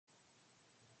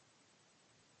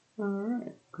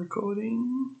Alright,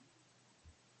 recording.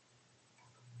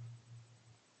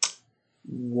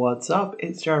 What's up?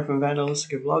 It's Jared from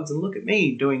Vandalistica Vlogs, and look at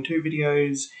me doing 2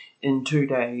 videos in 2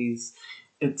 days.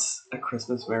 It's a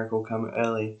Christmas miracle come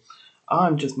early.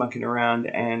 I'm just mucking around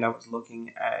and I was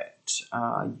looking at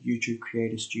YouTube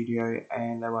Creator Studio,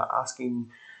 and they were asking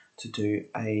to do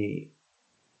a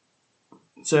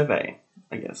survey,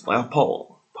 I guess, like a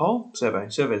poll? Survey.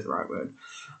 Survey is the right word.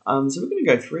 So we're going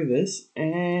to go through this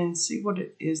and see what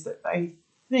it is that they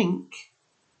think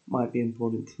might be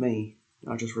important to me.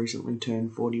 I just recently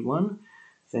turned 41.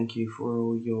 Thank you for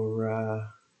all your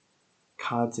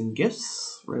cards and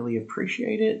gifts. Really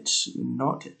appreciate it.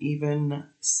 Not even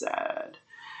sad.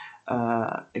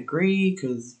 Agree,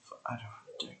 because I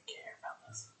don't care about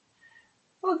this.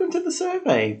 Welcome to the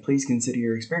survey. Please consider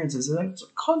your experiences as a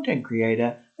content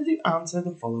creator as you answer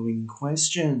the following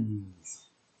questions.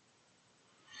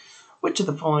 Which of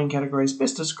the following categories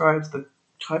best describes the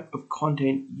type of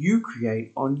content you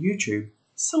create on YouTube?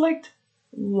 Select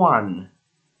 1.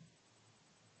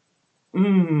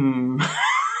 Now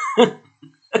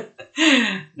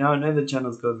I know the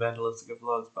channel's called Vandalistica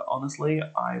Vlogs, but honestly,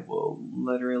 I will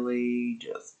literally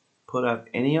just put up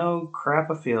any old crap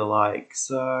I feel like.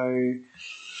 So,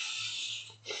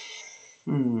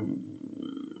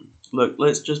 look,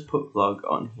 let's just put vlog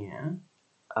on here,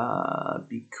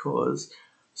 because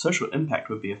social impact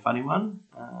would be a funny one.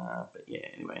 But yeah,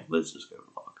 anyway, let's just go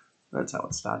vlog. That's how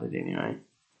it started anyway.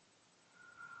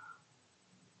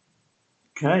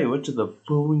 Okay, which of the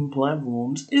following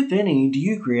platforms, if any, do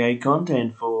you create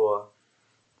content for?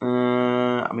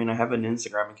 I mean, I have an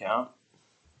Instagram account.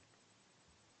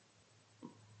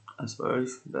 I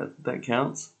suppose that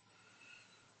counts.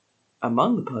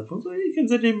 Among the platforms, what do you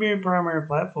consider to be a primary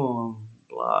platform?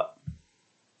 Blah.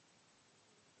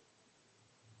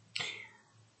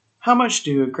 How much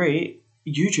do you agree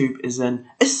YouTube is an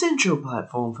essential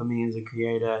platform for me as a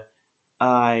creator?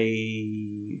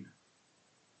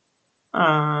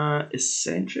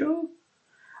 Essential?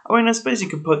 I mean, I suppose you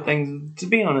could put things, to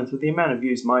be honest, with the amount of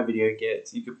views my video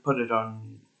gets, you could put it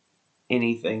on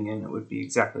anything and it would be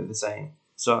exactly the same.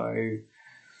 So,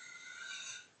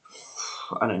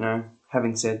 I don't know.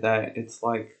 Having said that, it's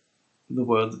like the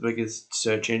world's biggest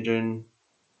search engine.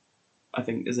 I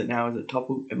think, is it now? Is it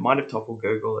toppled? It might have toppled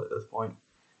Google at this point.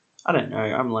 I don't know.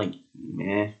 I'm like,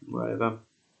 meh, whatever.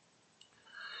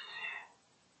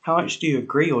 How much do you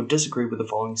agree or disagree with the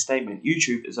following statement?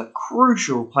 YouTube is a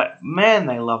crucial platform. Man,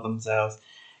 they love themselves.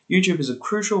 YouTube is a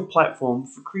crucial platform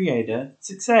for creator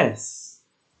success.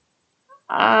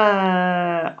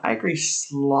 I agree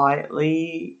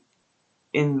slightly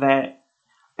in that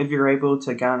if you're able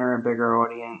to garner a bigger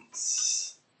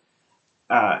audience,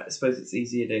 I suppose it's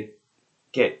easier to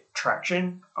get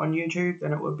traction on YouTube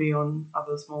than it would be on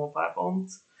other smaller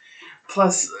platforms.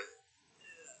 Plus,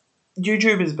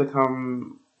 YouTube has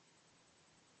become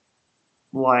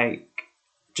like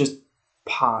just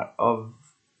part of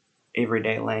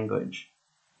everyday language.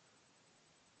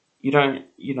 You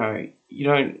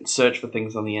don't search for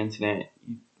things on the internet.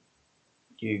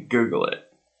 You Google it.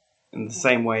 In the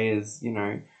same way as,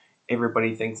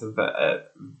 everybody thinks of a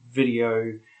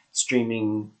video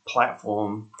streaming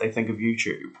platform, they think of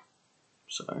YouTube.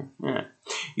 So, yeah.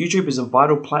 YouTube is a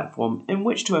vital platform in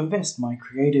which to invest my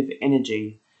creative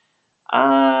energy.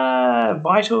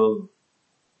 Vital?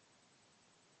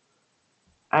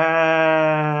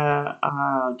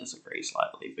 I'll disagree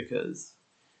slightly, because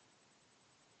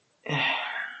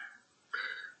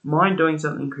mine doing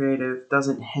something creative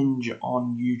doesn't hinge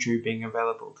on YouTube being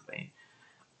available to me.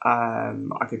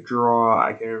 I could draw,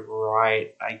 I could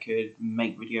write, I could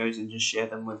make videos and just share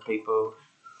them with people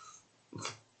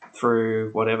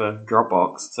through whatever,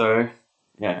 Dropbox. So,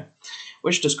 yeah.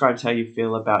 Which describes how you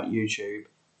feel about YouTube.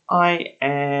 I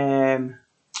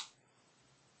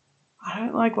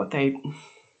don't like what they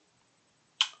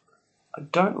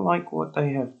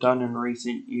have done in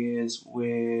recent years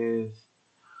with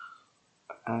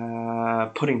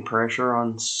putting pressure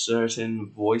on certain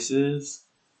voices.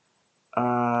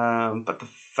 But the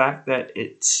fact that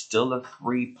it's still a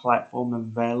free platform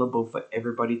available for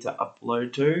everybody to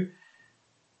upload to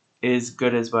is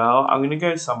good as well. I'm going to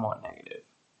go somewhat negative.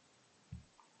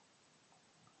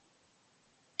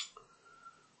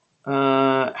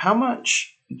 How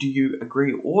much do you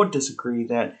agree or disagree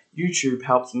that YouTube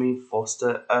helps me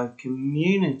foster a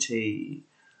community?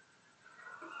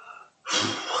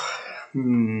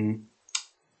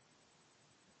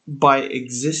 By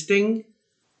existing,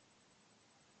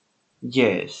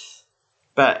 yes.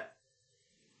 But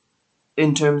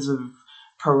in terms of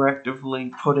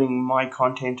proactively putting my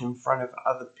content in front of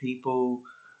other people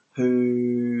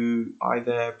who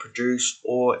either produce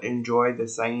or enjoy the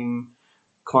same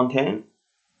content?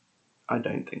 I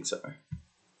don't think so.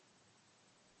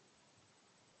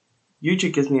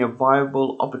 YouTube gives me a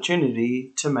viable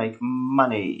opportunity to make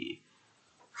money.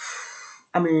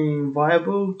 I mean,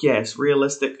 viable? Yes.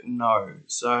 Realistic? No.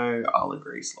 So I'll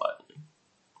agree slightly.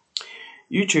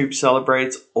 YouTube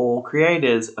celebrates all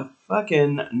creators. A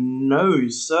fucking no,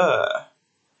 sir.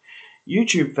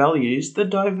 YouTube values the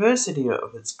diversity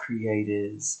of its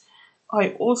creators. I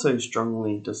also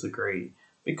strongly disagree,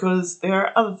 because there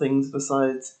are other things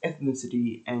besides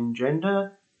ethnicity and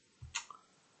gender,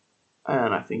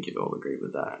 and I think you'd all agree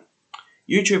with that.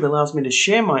 YouTube allows me to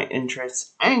share my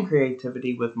interests and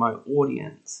creativity with my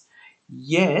audience.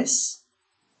 Yes,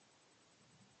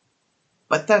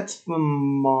 but that's for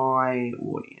my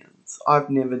audience. I've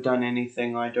never done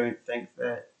anything I don't think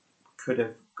that could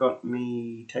have got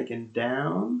me taken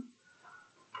down.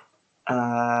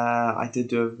 I did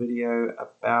do a video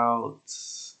about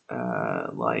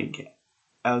like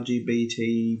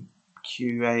LGBTQAIPP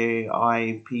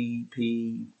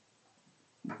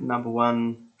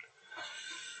 #1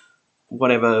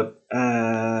 whatever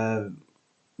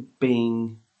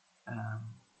being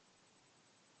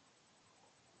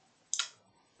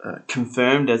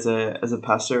confirmed as a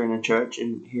pastor in a church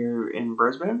here in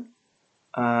Brisbane,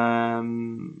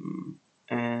 and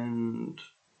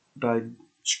I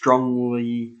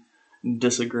strongly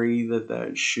disagree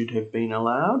that should have been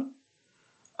allowed.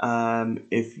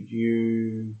 If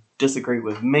you disagree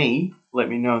with me, let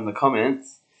me know in the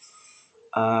comments.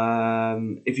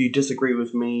 If you disagree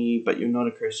with me but you're not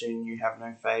a Christian, you have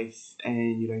no faith,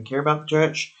 and you don't care about the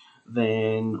church,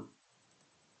 then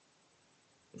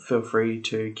feel free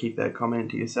to keep that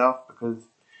comment to yourself, because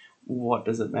what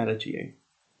does it matter to you?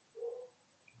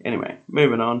 Anyway,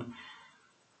 moving on.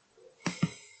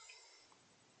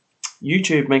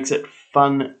 YouTube makes it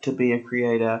fun to be a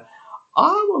creator.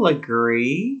 I will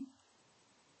agree.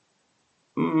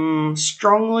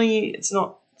 Strongly, it's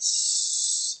not.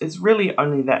 It's really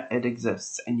only that it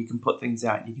exists and you can put things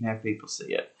out and you can have people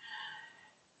see it.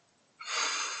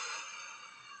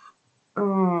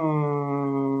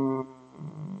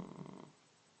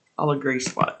 I'll agree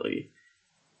slightly.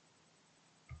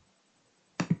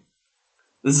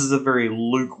 This is a very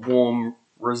lukewarm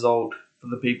result for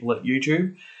the people at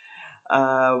YouTube.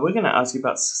 We're going to ask you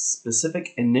about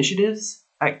specific initiatives,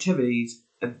 activities,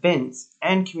 events,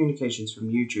 and communications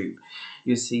from YouTube.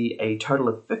 You'll see a total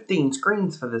of 15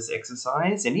 screens for this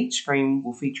exercise, and each screen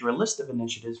will feature a list of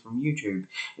initiatives from YouTube.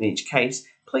 In each case,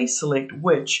 please select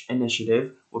which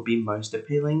initiative would be most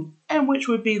appealing and which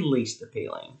would be least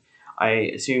appealing.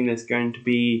 I assume there's going to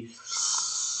be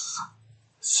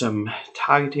some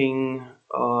targeting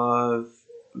of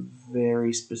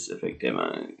very specific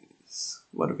demos.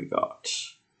 What have we got?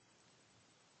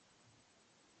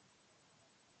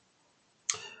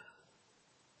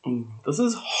 This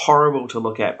is horrible to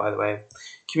look at, by the way.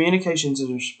 Communications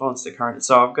in response to current.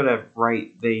 So I've got to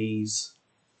rate these,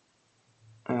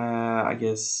 I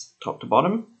guess, top to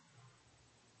bottom.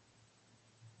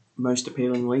 Most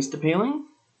appealing, least appealing.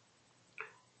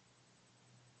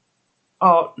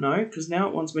 Oh, no, because now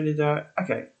it wants me to do...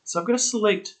 Okay, so I've got to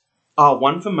select... Oh,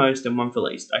 one for most and one for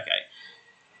least. Okay.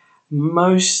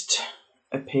 Most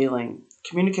appealing.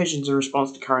 Communications in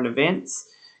response to current events.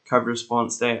 COVID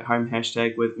response, stay at home,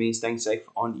 hashtag with me, staying safe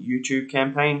on YouTube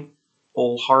campaign.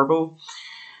 All horrible.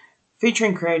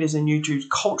 Featuring creators in YouTube's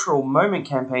cultural moment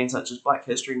campaigns such as Black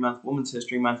History Month, Women's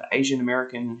History Month, Asian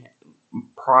American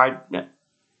Pride. No,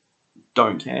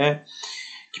 don't care.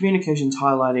 Communications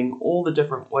highlighting all the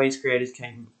different ways creators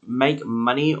can make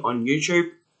money on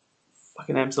YouTube.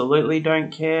 Fucking absolutely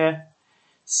don't care.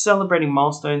 Celebrating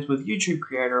milestones with YouTube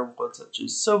Creator Awards such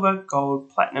as Silver, Gold,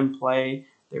 Platinum Play.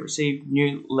 They receive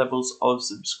new levels of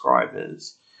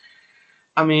subscribers.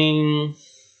 I mean,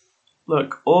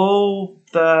 look, all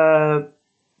the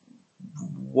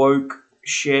woke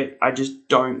shit I just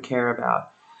don't care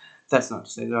about. That's not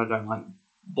to say that I don't like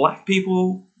black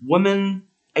people, women,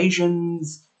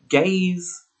 Asians,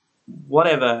 gays,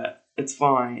 whatever. It's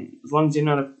fine. As long as you're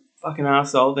not a fucking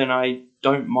arsehole, then I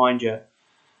don't mind you.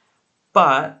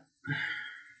 But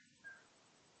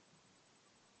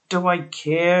do I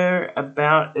care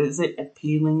about, is it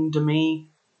appealing to me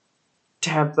to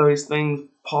have those things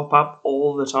pop up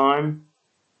all the time?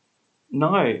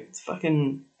 No, it's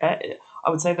fucking, I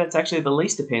would say that's actually the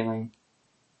least appealing.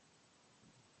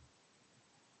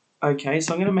 Okay,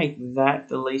 so I'm going to make that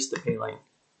the least appealing,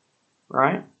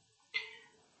 right?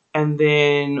 And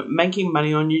then making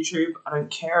money on YouTube, I don't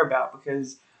care about,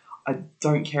 because I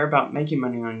don't care about making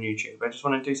money on YouTube. I just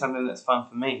want to do something that's fun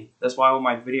for me. That's why all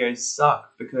my videos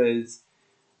suck, because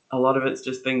a lot of it's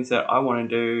just things that I want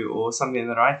to do or something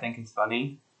that I think is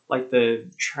funny. Like the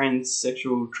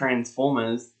transsexual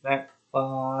transformers.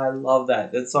 I love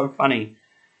that. That's so funny.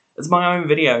 It's my own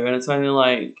video and it's only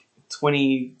like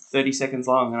 20, 30 seconds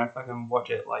long and I fucking watch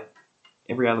it like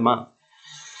every other month.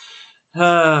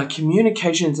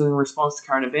 Communications in response to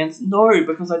current events? No,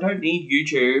 because I don't need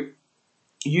YouTube.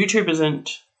 YouTube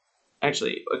isn't...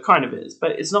 Actually, it kind of is,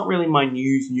 but it's not really my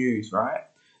news, right?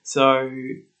 So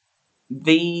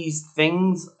these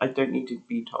things I don't need to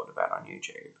be told about on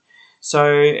YouTube. So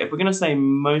if we're going to say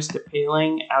most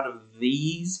appealing out of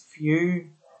these few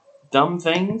dumb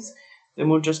things, then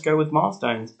we'll just go with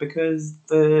milestones, because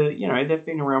they've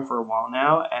been around for a while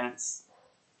now, and it's,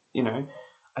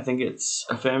 I think it's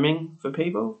affirming for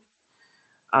people.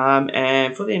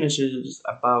 And for the initiatives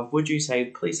above, would you say,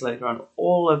 please later on,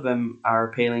 all of them are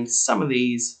appealing, some of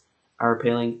these are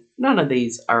appealing, none of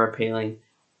these are appealing?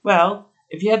 Well,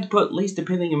 if you had to put least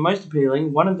appealing and most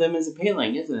appealing, one of them is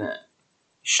appealing, isn't it?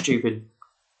 Stupid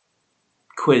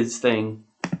quiz thing.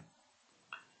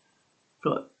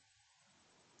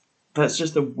 That's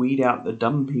just a weed out the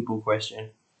dumb people question.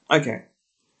 Okay.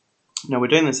 Now we're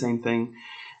doing the same thing.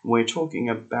 We're talking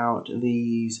about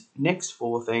these next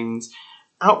four things.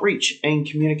 Outreach and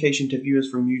communication to viewers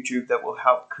from YouTube that will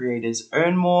help creators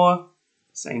earn more.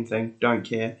 Same thing, don't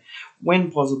care.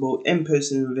 When possible,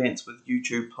 in-person events with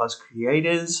YouTube plus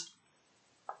creators.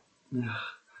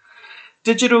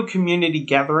 Digital community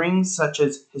gatherings such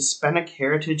as Hispanic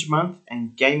Heritage Month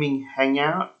and Gaming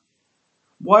Hangout.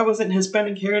 Why wasn't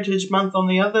Hispanic Heritage Month on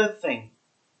the other thing?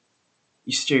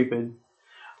 You stupid.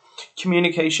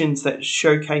 Communications that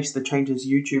showcase the changes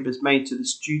YouTube has made to the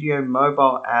Studio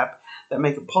mobile app that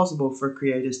make it possible for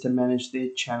creators to manage their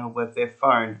channel with their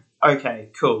phone. Okay,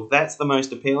 cool. That's the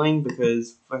most appealing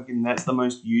because fucking that's the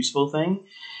most useful thing.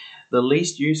 The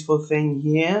least useful thing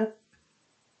here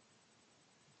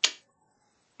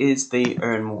is the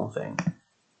earn more thing.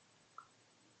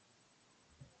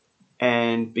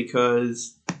 And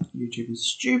because YouTube is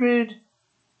stupid,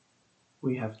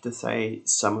 we have to say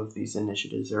some of these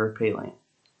initiatives are appealing.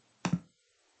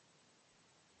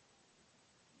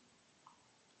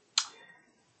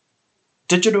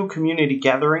 Digital community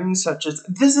gatherings such as...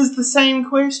 This is the same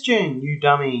question, you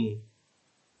dummy.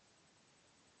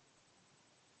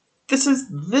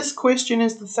 This question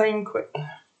is the same question.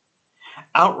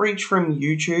 Outreach from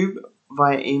YouTube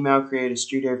via email Creator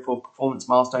Studio for performance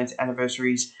milestones,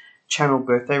 anniversaries, channel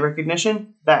birthday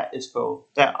recognition. That is cool.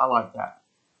 I like that.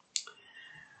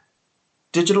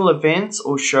 Digital events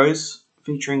or shows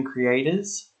featuring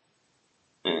creators.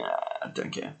 I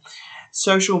don't care.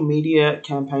 Social media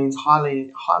campaigns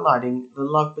highlighting the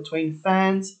love between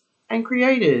fans and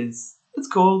creators. It's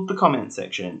called the comment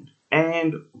section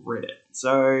and Reddit.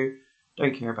 So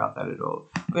don't care about that at all.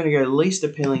 I'm going to go least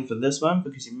appealing for this one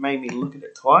because you made me look at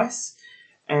it twice.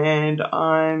 And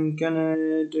I'm going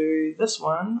to do this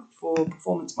one for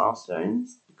performance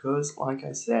milestones because, like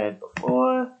I said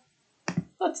before,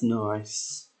 that's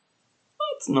nice.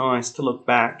 That's nice to look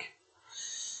back.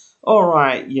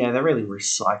 Alright, yeah, they're really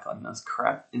recycling this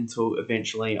crap until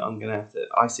eventually I'm going to have to...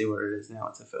 I see what it is now,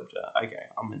 it's a filter. Okay,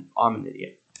 I'm an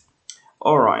idiot.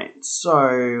 Alright,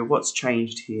 so what's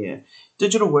changed here?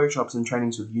 Digital workshops and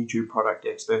trainings with YouTube product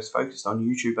experts focused on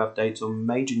YouTube updates or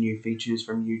major new features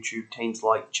from YouTube teams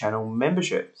like channel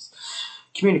memberships.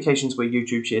 Communications where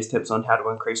YouTube shares tips on how to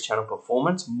increase channel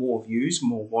performance, more views,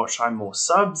 more watch time, more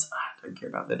subs. I don't care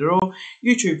about that at all.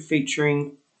 YouTube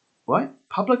featuring... What?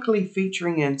 Publicly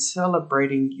featuring and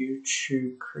celebrating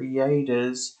YouTube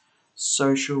creators,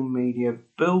 social media,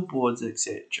 billboards,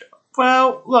 etc.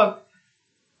 Well, look.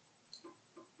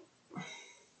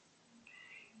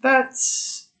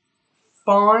 That's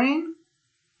fine.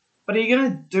 But are you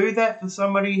going to do that for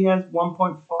somebody who has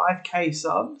 1.5k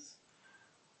subs?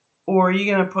 Or are you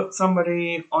going to put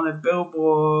somebody on a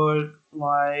billboard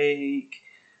like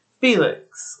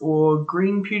Felix or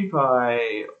Green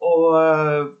PewDiePie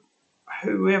or...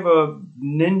 whoever,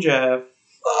 Ninja.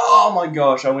 Oh my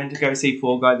gosh, I went to go see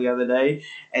Fall Guy the other day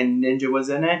and Ninja was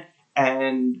in it,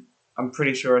 and I'm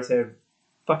pretty sure I said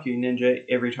fuck you Ninja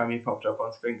every time he popped up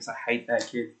on screen because I hate that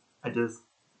kid.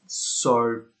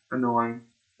 So annoying.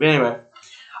 But anyway,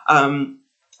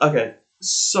 okay,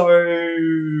 so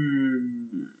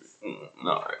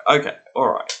no, okay,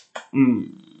 alright.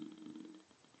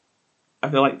 I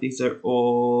feel like these are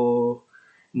all...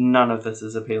 None of this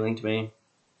is appealing to me.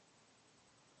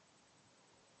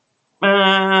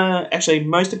 Actually,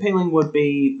 most appealing would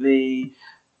be the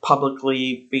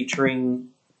publicly featuring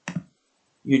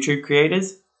YouTube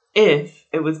creators. if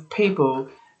it was people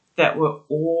that were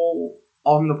all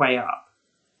on the way up.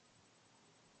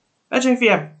 Imagine if you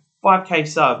have 5k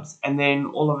subs and then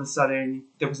all of a sudden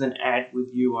there was an ad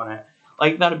with you on it.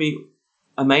 Like, that'd be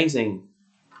amazing.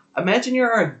 Imagine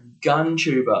you're a gun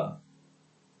tuber.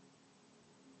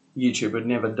 YouTube would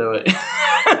never do it.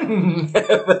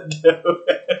 Never do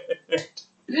it.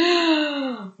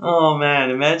 Oh man,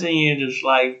 imagine you just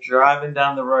like driving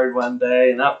down the road one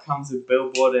day and up comes a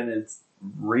billboard and it's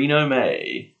Reno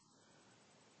May.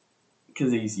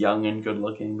 Because he's young and good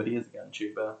looking, but he is a gun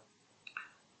tuber.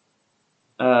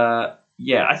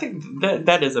 Yeah, I think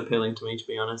that is appealing to me, to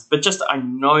be honest. But just I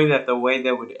know that the way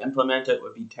they would implement it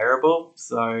would be terrible,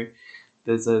 so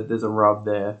there's a rub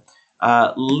there.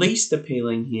 Least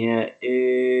appealing here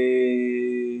is,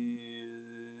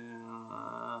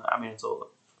 I mean, it's all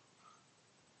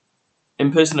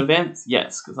in-person events.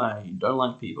 Yes, because I don't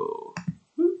like people.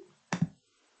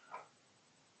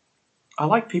 I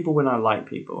like people when I like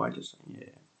people.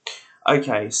 Yeah.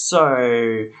 Okay,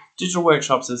 so digital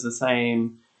workshops is the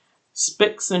same.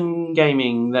 Spics and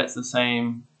gaming, that's the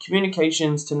same.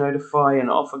 Communications to notify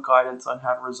and offer guidance on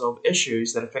how to resolve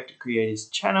issues that affect a creator's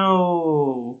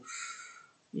channel.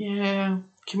 Yeah.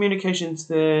 Communications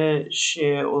to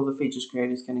share all the features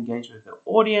creators can engage with the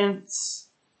audience.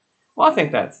 Well, I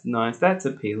think that's nice. That's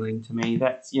appealing to me.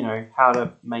 That's, you know, how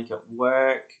to make it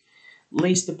work.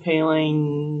 Least appealing,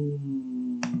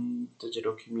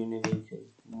 digital community, because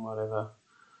whatever.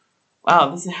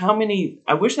 Wow, this is how many.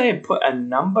 I wish they had put a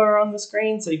number on the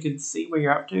screen so you could see where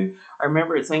you're up to. I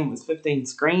remember it saying it was 15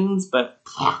 screens, but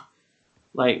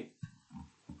like,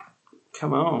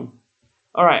 come on.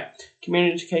 Alright,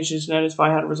 communications to notify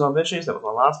how to resolve issues. That was the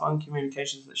last one.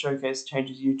 Communications that showcase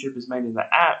changes YouTube has made in the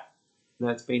app.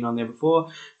 That's been on there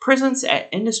before. Presence at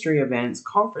industry events,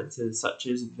 conferences such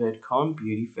as VidCon,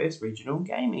 Beauty Fest, Regional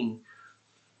Gaming.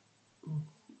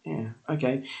 Yeah,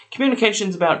 okay.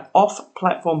 Communications about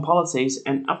off-platform policies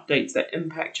and updates that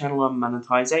impact channel and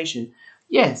monetization.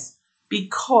 Yes,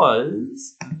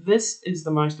 because this is the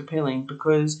most appealing,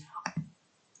 because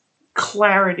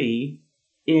clarity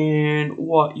in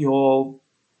what your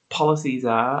policies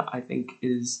are, I think,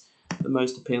 is the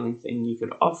most appealing thing you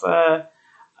could offer.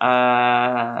 So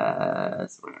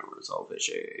we're going to resolve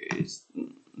issues.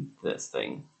 This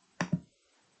thing.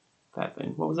 That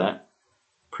thing. What was that?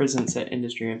 Presence at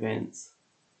industry events.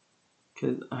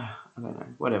 Because, I don't know.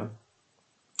 Whatever.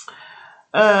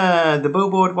 The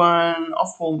billboard one.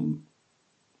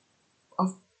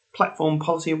 Off-platform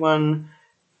policy one.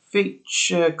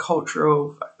 Feature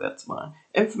cultural. Fuck, that's mine.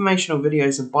 Informational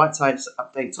videos and bite-sized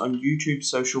updates on YouTube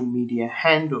social media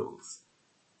handles,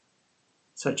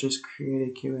 such as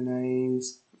creator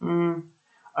Q&As.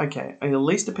 Okay, the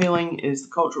least appealing is the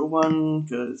cultural one,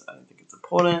 because I don't think it's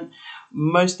important.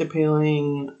 Most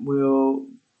appealing will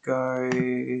go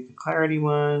the clarity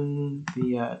one,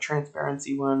 the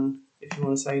transparency one, if you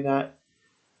want to say that.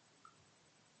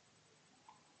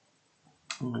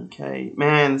 Okay,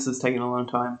 man, this is taking a long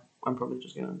time. I'm probably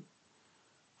just going to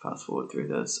fast forward through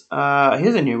this.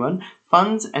 Here's a new one.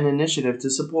 Funds an initiative to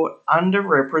support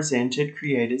underrepresented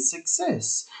creators'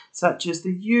 success, such as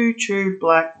the YouTube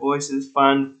Black Voices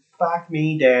Fund. Fuck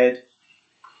me, Dad.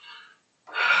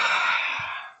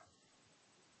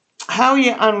 How are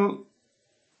you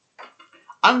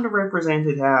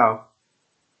underrepresented? How?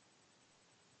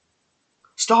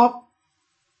 Stop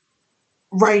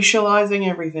racializing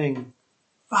everything.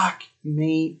 Fuck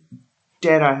me,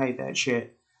 Dad. I hate that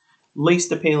shit.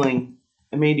 Least appealing.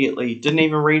 Immediately. Didn't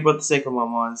even read what the second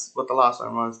one was. What the last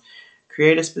one was.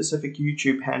 Creator-specific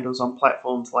YouTube handles on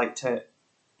platforms like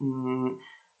no,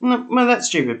 that's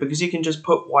stupid, because you can just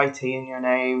put YT in your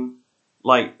name,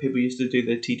 like people used to do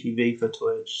the TTV for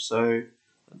Twitch, so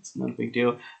that's not a big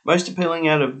deal. Most appealing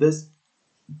out of this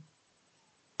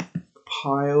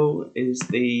pile is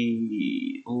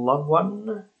the love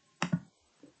one,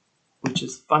 which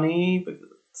is funny, but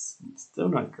it's still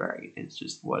not great. It's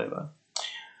just whatever.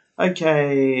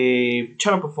 Okay,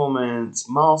 channel performance,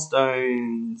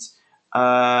 milestones,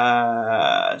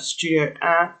 studio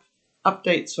app,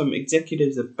 updates from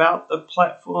executives about the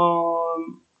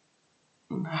platform.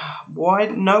 Why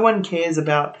no one cares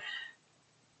about...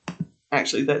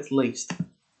 Actually, that's least.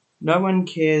 No one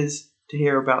cares to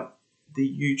hear about the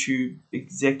YouTube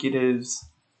executives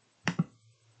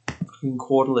fucking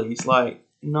quarterlies. Like,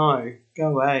 no, go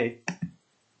away.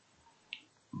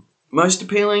 Most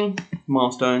appealing,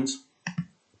 milestones.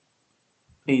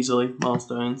 Easily,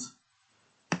 milestones.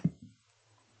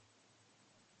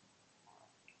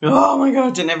 Oh my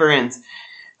god, it never ends.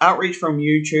 Outreach from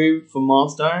YouTube for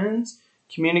milestones.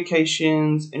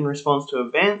 Communications in response to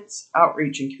events.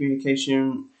 Outreach and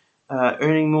communication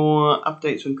Earning more,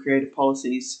 updates on creator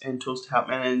policies and tools to help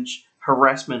manage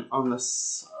harassment on the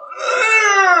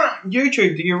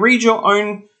YouTube. Do you read your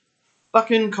own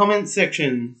fucking comment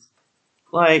sections?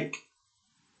 Like,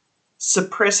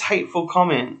 suppress hateful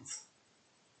comments.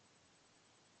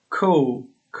 Cool.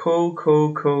 For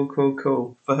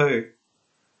who?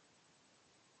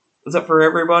 Is that for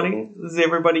everybody? Does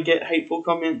everybody get hateful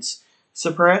comments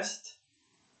suppressed?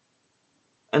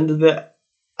 And did the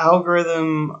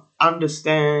algorithm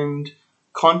understand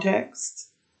context?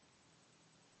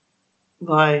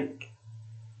 Like,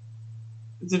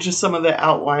 is it just some of the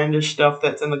outlandish stuff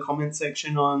that's in the comment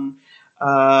section on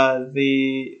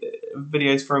the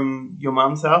videos from Your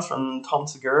Mum's House from Tom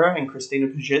Segura and Christina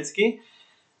Pajitsky?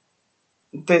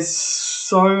 There's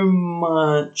so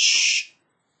much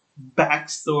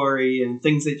backstory and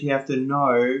things that you have to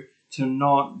know to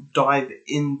not dive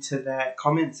into that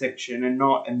comment section and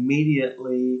not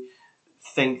immediately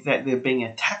think that they're being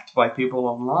attacked by people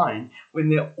online when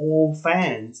they're all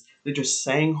fans. They're just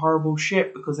saying horrible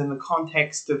shit because in the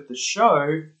context of the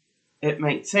show, it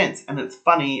makes sense and it's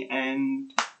funny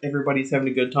and everybody's having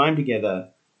a good time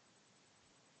together.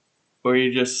 Or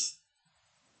you just,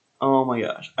 oh my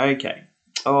gosh, okay,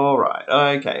 alright.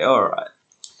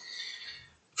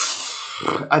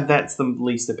 That's the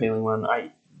least appealing one.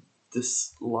 I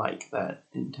dislike that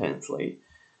intensely.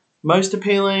 Most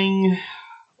appealing,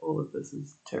 all of this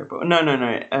is terrible.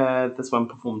 No. This one,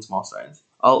 performance milestones.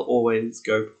 I'll always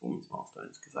go performance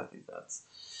milestones because I think that's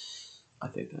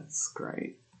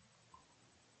great.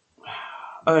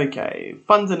 Okay,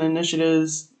 funds and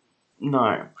initiatives,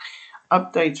 no.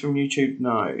 Updates from YouTube,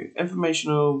 no.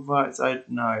 Informational side,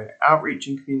 no. Outreach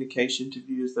and communication to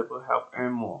viewers that will help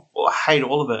earn more. Well, I hate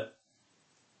all of it.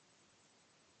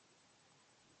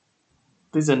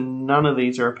 None of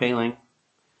these are appealing.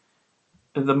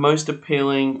 The most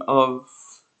appealing of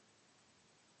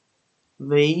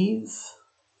these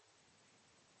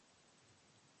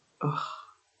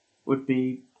would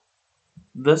be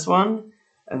this one,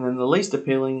 and then the least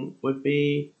appealing would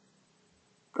be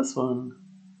this one.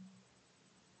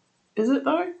 Is it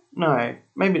though? No,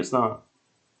 maybe it's not.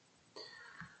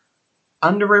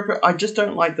 I just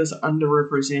don't like this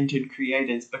underrepresented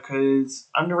creators, because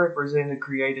underrepresented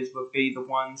creators would be the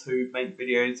ones who make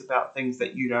videos about things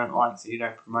that you don't like, so you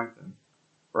don't promote them.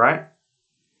 Right?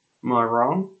 Am I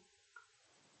wrong?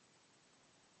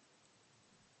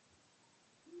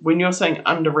 When you're saying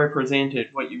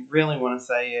underrepresented, what you really want to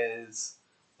say is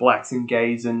blacks and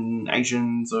gays and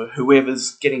Asians or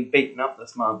whoever's getting beaten up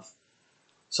this month.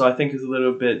 So I think it's a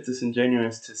little bit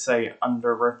disingenuous to say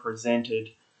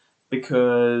underrepresented,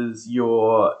 because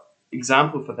your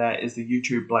example for that is the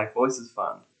YouTube Black Voices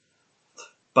Fund.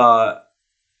 But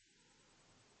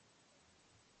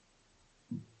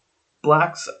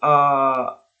blacks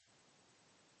are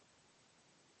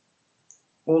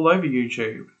all over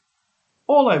YouTube.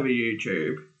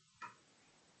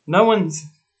 No one's...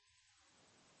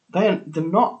 They're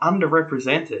not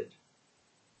underrepresented.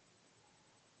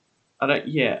 I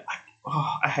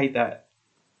hate that.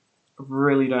 I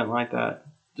really don't like that.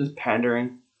 Just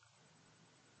pandering.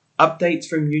 Updates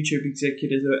from YouTube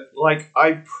executives.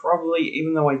 I probably,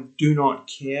 even though I do not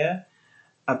care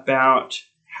about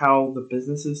how the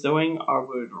business is doing,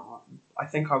 I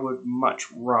think I would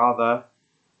much rather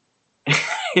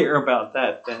hear about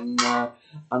that than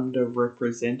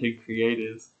underrepresented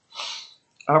creators.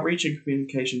 Outreach and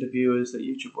communication to viewers that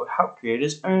YouTube will help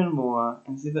creators earn more.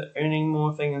 And see, the earning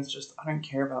more thing is just, I don't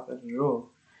care about that at all.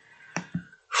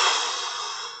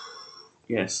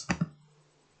 Yes.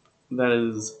 That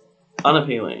is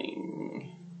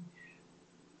unappealing.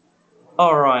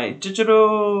 Alright,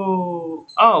 digital...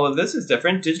 Oh, well, this is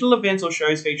different. Digital events or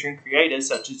shows featuring creators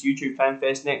such as YouTube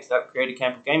FanFest, Next Up, Creator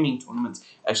Camp, or gaming tournaments.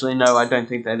 Actually, no, I don't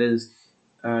think that is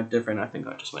different. I think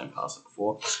I just went past it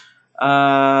before.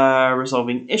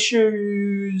 Resolving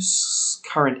issues,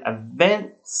 current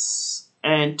events,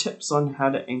 and tips on how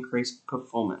to increase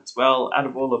performance. Well, out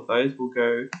of all of those, we'll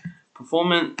go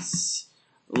performance.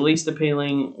 Least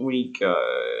appealing, we go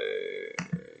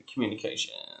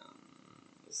communications.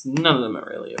 None of them are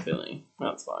really appealing.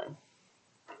 That's fine.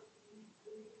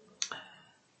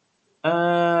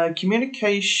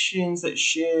 Communications that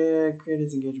share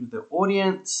creators engage with their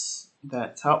audience.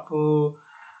 That's helpful.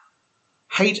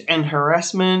 Hate and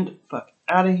harassment. Fuck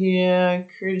out of here.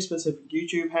 Creator-specific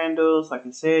YouTube handles. Like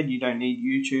I said, you don't need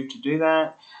YouTube to do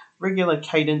that. Regular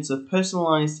cadence of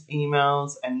personalized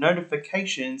emails and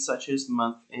notifications such as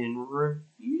month in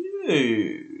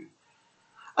review.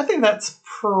 I think that's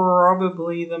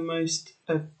probably the most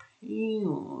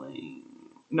appealing.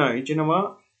 No, do you know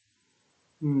what?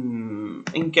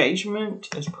 Engagement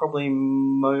is probably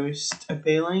most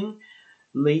appealing.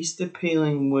 Least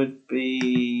appealing would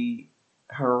be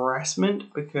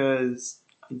harassment because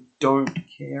I don't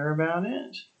care about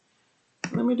it.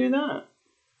 Let me do that.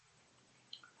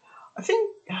 I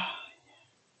think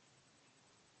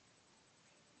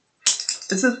it's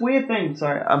this weird thing.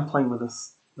 Sorry, I'm playing with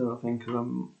this little thing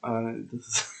because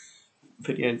this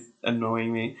video is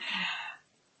annoying me.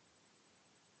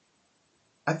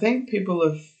 I think people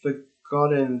have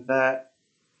forgotten that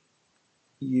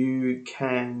you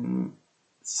can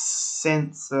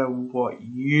censor what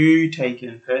you take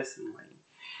in personally,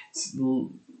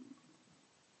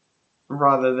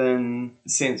 rather than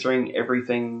censoring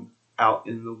everything out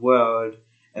in the world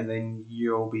and then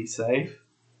you'll be safe.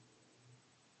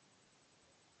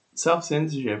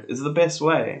 Self-censorship is the best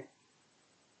way.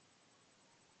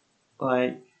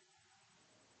 Like,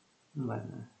 I don't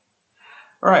know.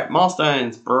 Alright,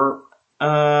 milestones.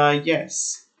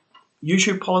 Yes.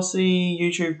 YouTube policy,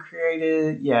 YouTube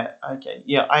creator. Yeah, okay.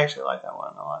 Yeah, I actually like that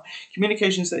one a lot.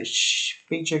 Communications that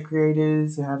feature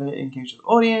creators, how to engage with the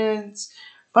audience,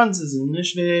 funds as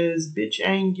initiatives, bitch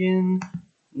angin.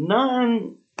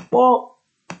 None. Well,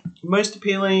 most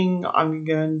appealing, I'm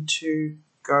going to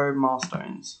go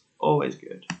milestones. Always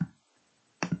good.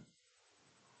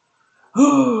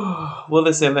 Will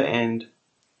this ever end?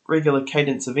 Regular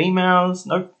cadence of emails?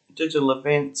 Nope. Digital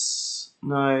events?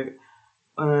 No.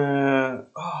 Oh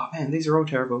man, these are all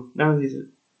terrible. None of these are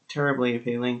terribly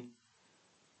appealing.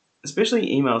 Especially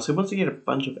emails. Who wants to get a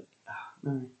bunch of it?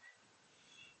 No.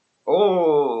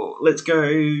 Oh, let's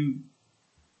go.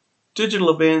 Digital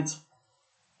events.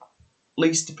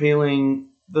 Least appealing.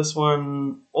 This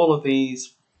one. All of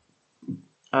these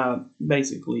are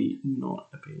basically not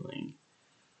appealing.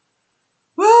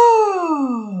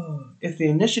 Woo! If the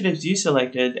initiatives you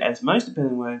selected as most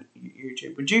appealing were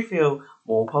YouTube, would you feel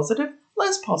more positive,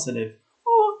 less positive,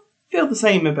 or feel the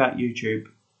same about YouTube?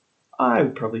 I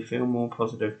would probably feel more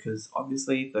positive because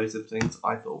obviously those are things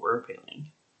I thought were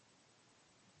appealing.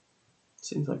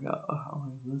 Seems like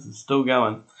this is still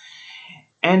going.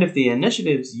 And if the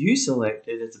initiatives you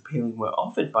selected as appealing were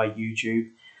offered by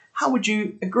YouTube, how would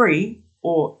you agree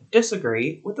or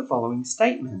disagree with the following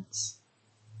statements?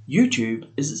 YouTube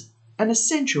is an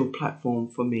essential platform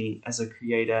for me as a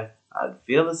creator. I'd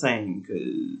feel the same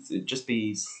because it'd just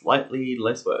be slightly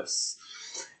less worse.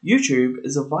 YouTube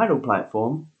is a vital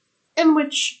platform in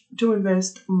which to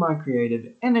invest my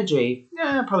creative energy.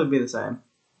 Yeah, probably be the same.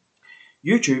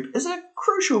 YouTube is a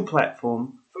crucial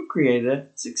platform for creator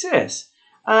success.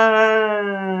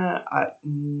 I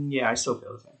still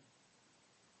feel the same.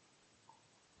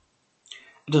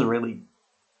 It doesn't really,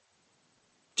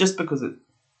 just because it's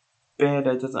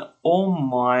better doesn't. Oh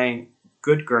my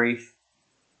good grief!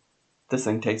 This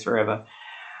thing takes forever.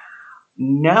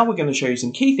 Now we're going to show you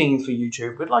some key themes for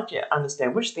YouTube. We'd like to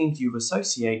understand which themes you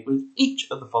associate with each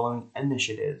of the following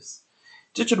initiatives.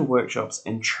 Digital workshops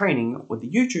and training with the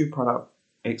YouTube product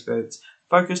experts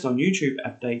focused on YouTube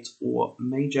updates or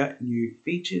major new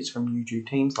features from YouTube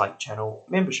teams like channel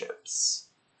memberships.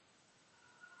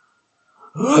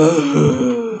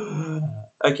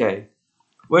 Okay,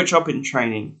 workshop and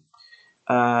training.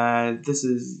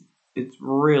 It's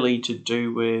really to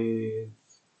do with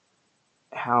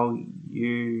how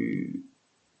you,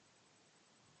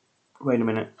 wait a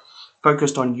minute,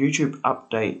 focused on YouTube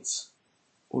updates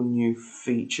or new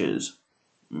features.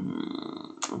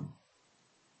 I'm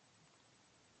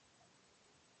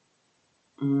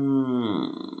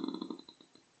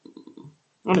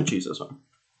going to choose this one.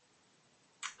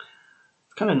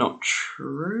 It's kind of not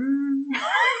true.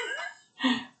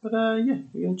 But yeah,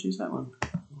 we're going to choose that one.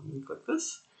 I'm going to click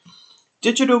this.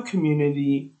 Digital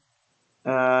community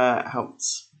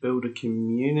helps build a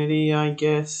community, I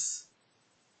guess.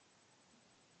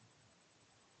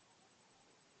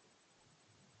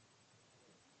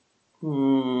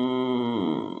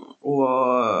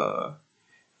 Or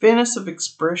fairness of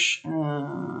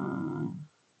expression.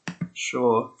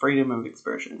 Sure, freedom of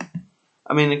expression.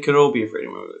 I mean, it could all be a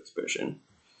freedom of expression.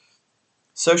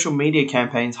 Social media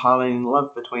campaigns highlighting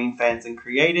love between fans and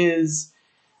creators.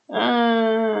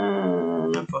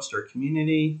 Foster a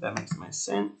community. That makes the most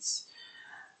sense.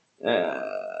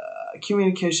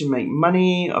 Communication make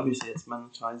money. Obviously, it's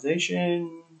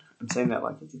monetization. I'm saying that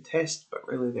like it's a test, but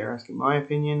really they're asking my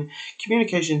opinion.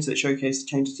 Communications that showcase the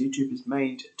changes YouTube has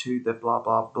made to the blah,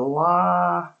 blah,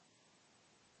 blah.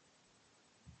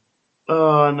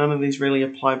 Oh, none of these really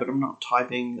apply, but I'm not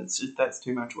typing. It's just, that's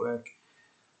too much work.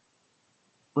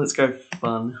 Let's go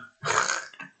fun.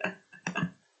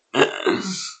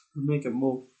 Make it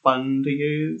more fun to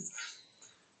use.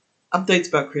 Updates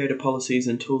about creator policies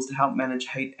and tools to help manage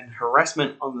hate and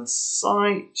harassment on the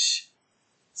site,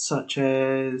 such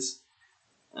as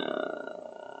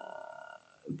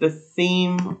the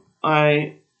theme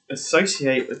I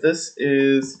associate with this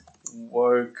is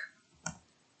woke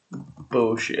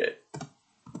bullshit.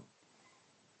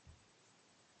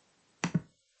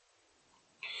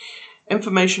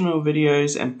 Informational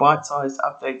videos and bite-sized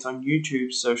updates on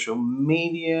YouTube, social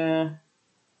media.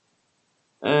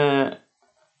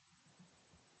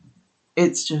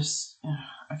 It's just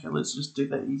okay. Let's just do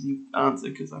that easy answer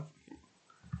because I.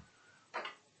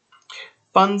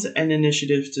 Funds and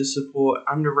initiatives to support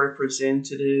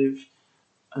underrepresented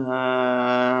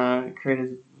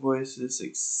creators' voices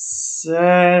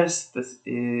success. This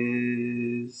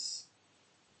is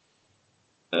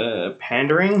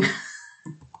pandering.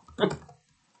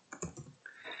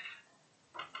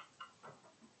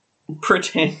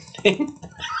 Pretending.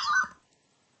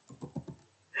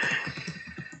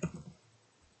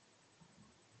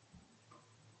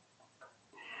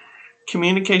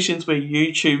 Communications where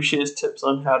YouTube shares tips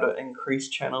on how to increase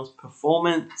channels'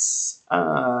 performance.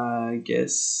 I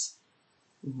guess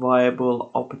viable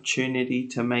opportunity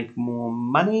to make more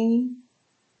money.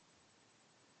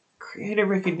 Creator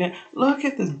recognition. Look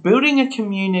at this. Building a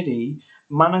community,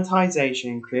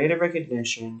 monetization, creator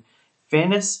recognition,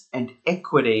 fairness, and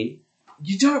equity.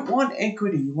 You don't want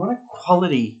equity. You want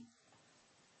equality.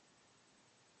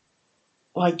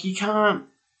 Like, you can't.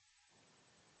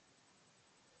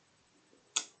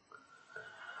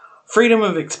 Freedom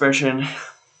of expression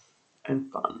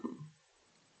and fun.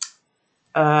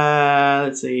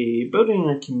 Let's see. Building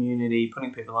a community,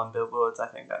 putting people on billboards. I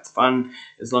think that's fun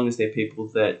as long as they're people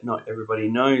that not everybody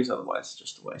knows. Otherwise, it's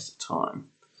just a waste of time.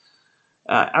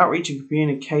 Outreach and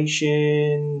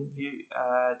communication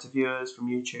to viewers from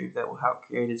YouTube that will help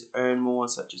creators earn more,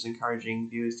 such as encouraging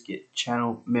viewers to get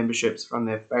channel memberships from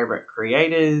their favorite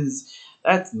creators.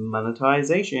 That's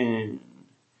monetization.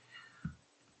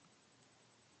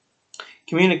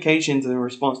 Communications in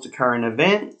response to current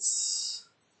events.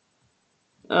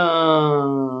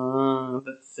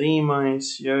 The theme I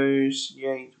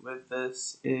associate with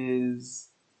this is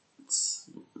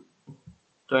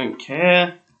don't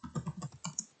care.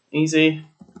 Easy.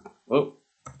 Whoa.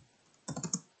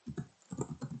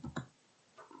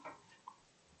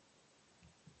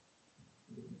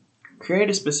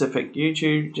 Creator specific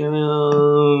YouTube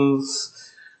channels.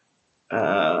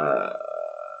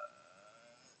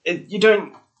 You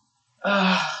don't.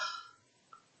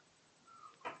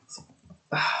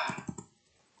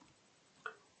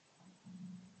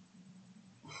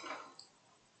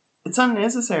 It's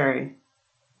unnecessary.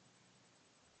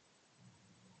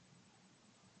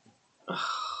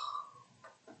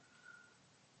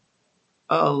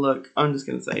 Oh, look, I'm just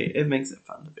going to say it makes it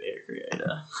fun to be a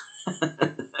creator.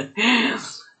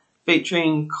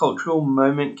 Featuring cultural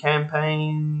moment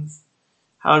campaigns.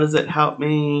 How does it help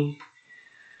me?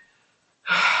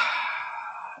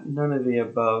 None of the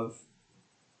above.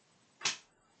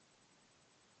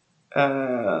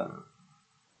 I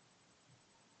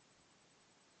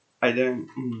don't.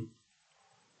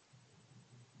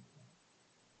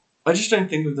 I just don't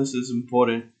think of this as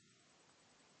important.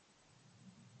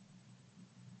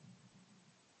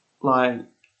 Like,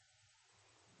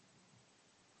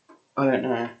 I don't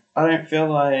know. I don't feel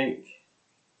like.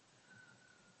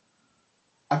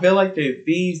 I feel like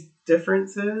these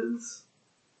differences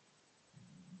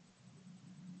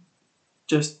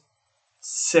just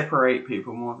separate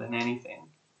people more than anything.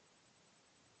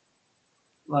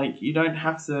 Like, you don't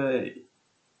have to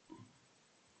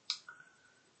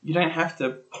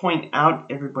point out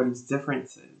everybody's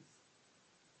differences.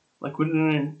 Like,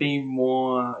 wouldn't it be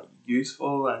more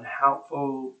useful and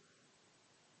helpful?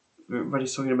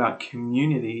 Everybody's talking about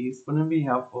communities. Wouldn't it be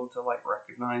helpful to like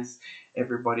recognize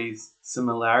everybody's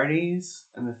similarities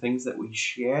and the things that we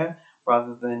share,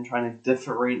 rather than trying to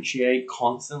differentiate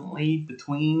constantly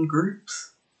between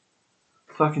groups?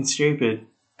 Fucking stupid.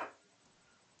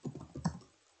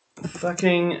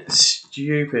 Fucking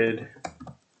stupid.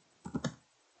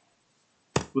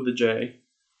 With a J.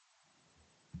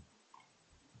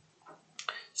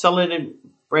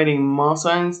 Celebrating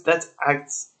milestones. That's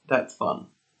fun.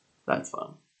 That's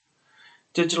fun.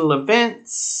 Digital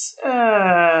events.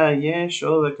 Yeah,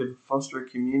 sure, they could foster a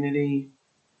community.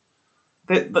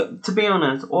 But to be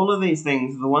honest, all of these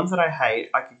things, the ones that I hate,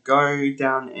 I could go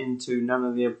down into none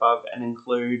of the above and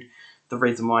include the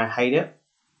reason why I hate it.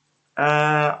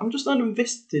 I'm just not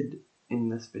invested in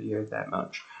this video that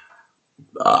much.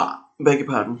 Beg your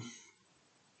pardon.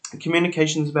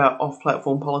 Communications about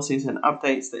off-platform policies and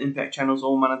updates that impact channels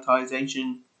or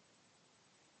monetization.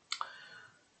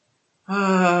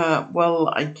 Well,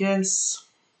 I guess.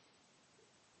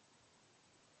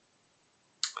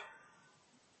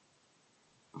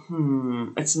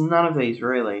 It's none of these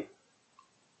really.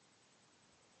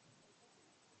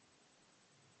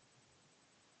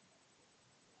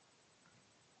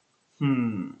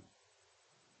 Hmm.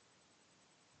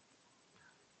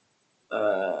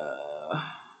 Uh,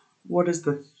 what is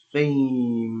the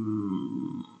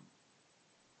theme?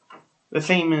 The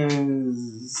theme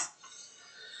is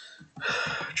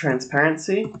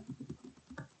transparency.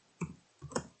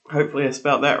 Hopefully, I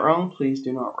spelled that wrong. Please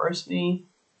do not roast me.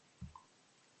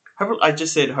 I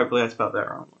just said hopefully I spelled that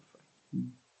wrong.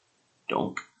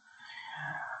 Donk.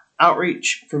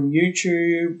 Outreach from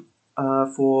YouTube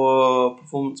for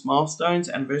performance milestones,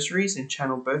 anniversaries, and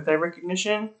channel birthday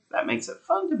recognition. That makes it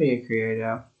fun to be a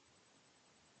creator.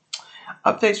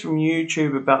 Updates from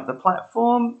YouTube about the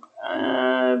platform.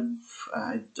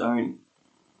 I don't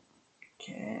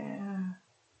care.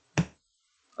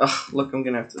 Ugh, look, I'm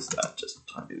gonna have to start just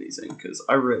typing these in because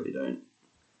I really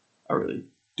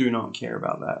do not care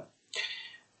about that.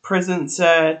 Presents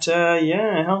at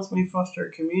it helps me foster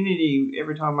a community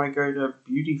every time I go to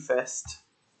Beauty Fest.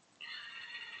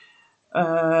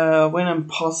 When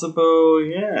impossible,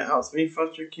 it helps me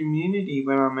foster a community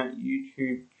when I'm at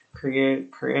YouTube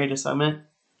Creator Summit.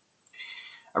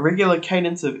 A regular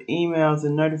cadence of emails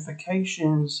and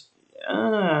notifications.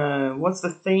 What's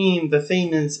the theme? The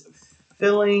theme is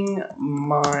filling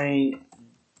my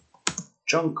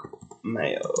junk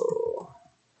mail.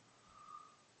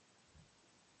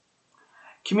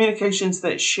 Communications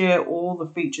that share all the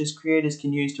features creators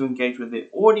can use to engage with their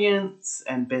audience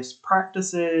and best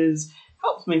practices.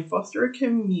 Helps me foster a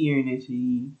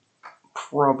community.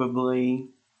 Probably.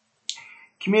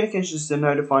 Communications to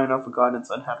notify and offer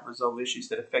guidance on how to resolve issues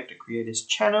that affect a creator's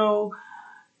channel.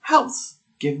 Helps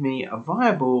give me a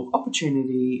viable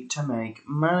opportunity to make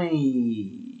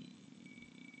money.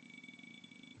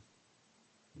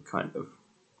 Kind of.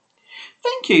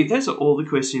 Thank you. Those are all the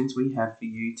questions we have for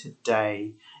you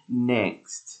today.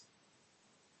 Next.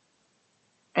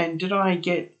 And did I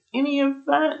get any of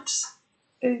that?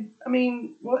 I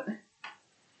mean, what?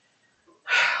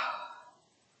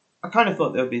 I kind of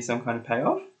thought there would be some kind of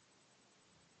payoff.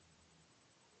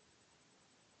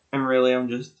 And really, I'm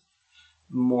just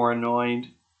more annoyed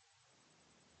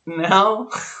now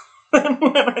than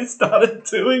when I started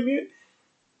doing it.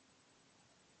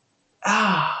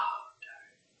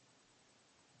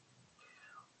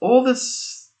 All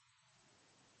this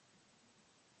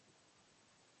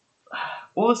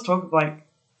talk of like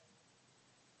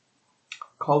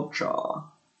culture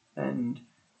and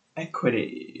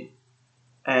equity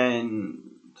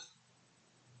and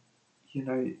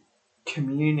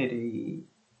community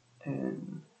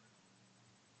and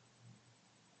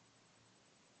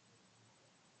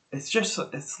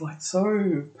it's like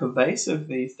so pervasive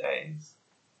these days.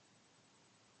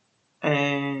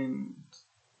 And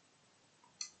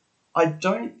I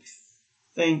don't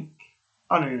think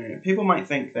I don't know. People might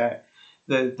think that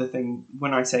the thing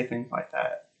when I say things like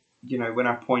that, when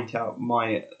I point out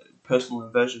my personal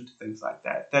aversion to things like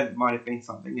that, that might have been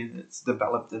something that's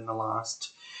developed in the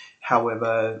last,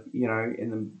 however, in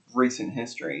the recent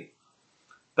history.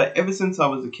 But ever since I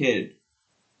was a kid,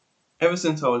 ever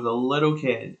since I was a little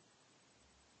kid,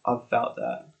 I've felt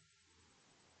that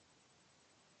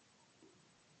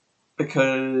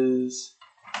because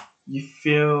you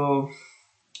feel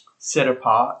set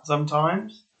apart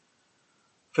sometimes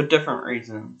for different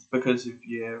reasons because of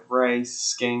your race,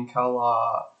 skin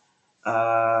color,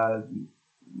 uh,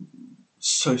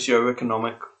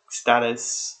 socioeconomic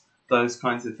status, those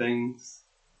kinds of things,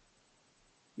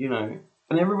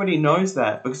 And everybody knows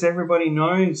that because everybody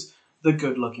knows the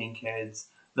good-looking kids,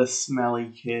 the smelly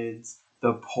kids,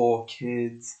 the poor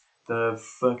kids, the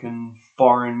fucking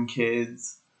foreign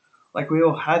kids. Like, we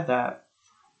all had that.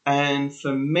 And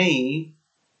for me,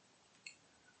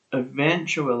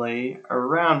 eventually,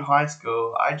 around high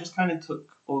school, I just kind of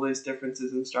took all those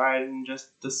differences in stride and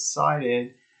just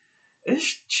decided this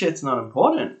shit's not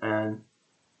important, man.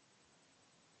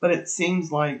 But it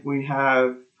seems like we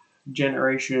have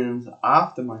generations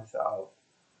after myself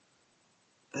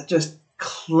that just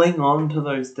cling on to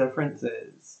those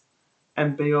differences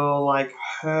and be all like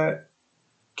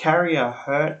carry a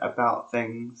hurt about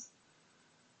things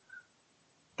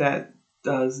that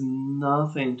does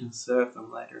nothing to serve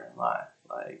them later in life.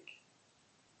 Like,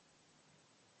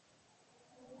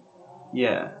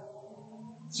 yeah,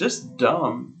 it's just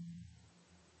dumb.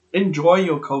 Enjoy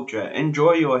your culture,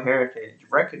 enjoy your heritage,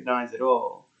 recognize it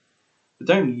all, but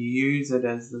don't use it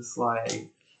as this like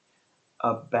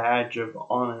a badge of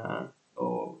honor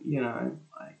or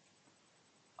like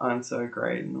I'm so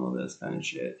great and all this kind of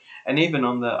shit. And even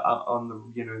on the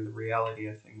the reality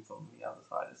of things on the other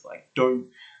side, it's like, don't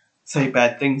say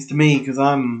bad things to me because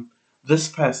I'm this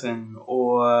person,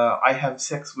 or I have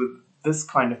sex with this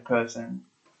kind of person.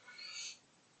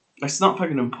 It's not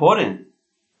fucking important.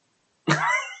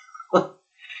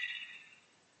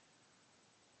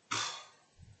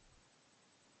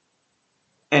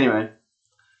 Anyway,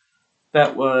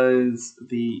 that was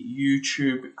the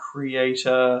YouTube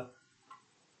Creator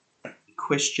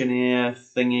Questionare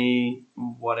thingy,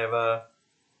 whatever.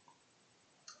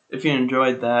 If you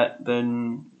enjoyed that,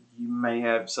 then you may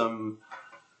have some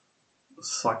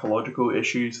psychological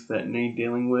issues that need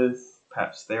dealing with,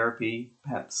 perhaps therapy,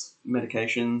 perhaps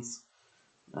medications,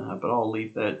 but I'll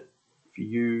leave that for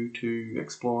you to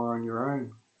explore on your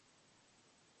own.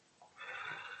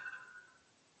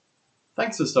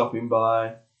 Thanks for stopping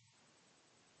by.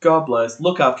 God bless.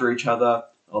 Look after each other.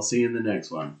 I'll see you in the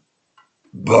next one.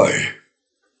 Bye.